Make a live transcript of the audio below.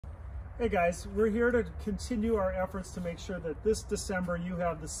Hey guys, we're here to continue our efforts to make sure that this December you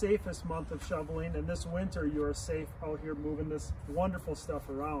have the safest month of shoveling, and this winter you are safe out here moving this wonderful stuff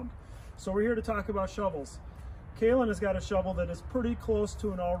around. So we're here to talk about shovels. Kaylin has got a shovel that is pretty close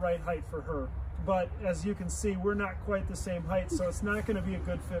to an all right height for her, but as you can see, we're not quite the same height, so it's not going to be a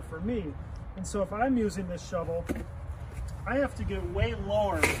good fit for me. And so if I'm using this shovel, I have to get way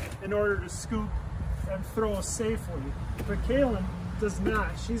lower in order to scoop and throw safely. But Kaylin does not.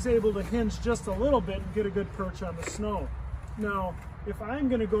 She's able to hinge just a little bit and get a good perch on the snow. Now, if I'm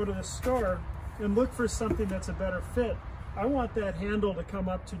going to go to the store and look for something that's a better fit, I want that handle to come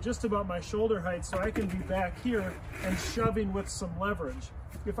up to just about my shoulder height so I can be back here and shoving with some leverage.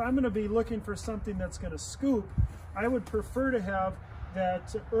 If I'm going to be looking for something that's going to scoop, I would prefer to have that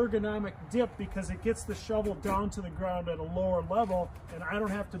ergonomic dip because it gets the shovel down to the ground at a lower level and I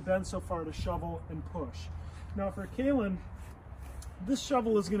don't have to bend so far to shovel and push. Now for Kaylin, this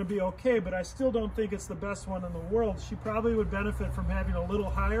shovel is going to be okay, but I still don't think it's the best one in the world. She probably would benefit from having a little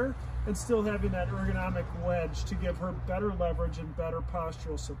higher and still having that ergonomic wedge to give her better leverage and better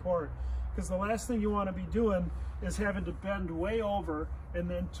postural support. Because the last thing you want to be doing is having to bend way over and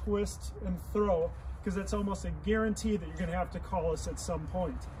then twist and throw, because it's almost a guarantee that you're going to have to call us at some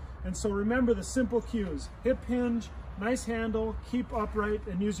point. And so remember the simple cues: hip hinge, nice handle, keep upright,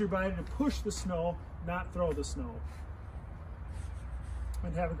 and use your body to push the snow, not throw the snow.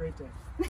 And have a great day.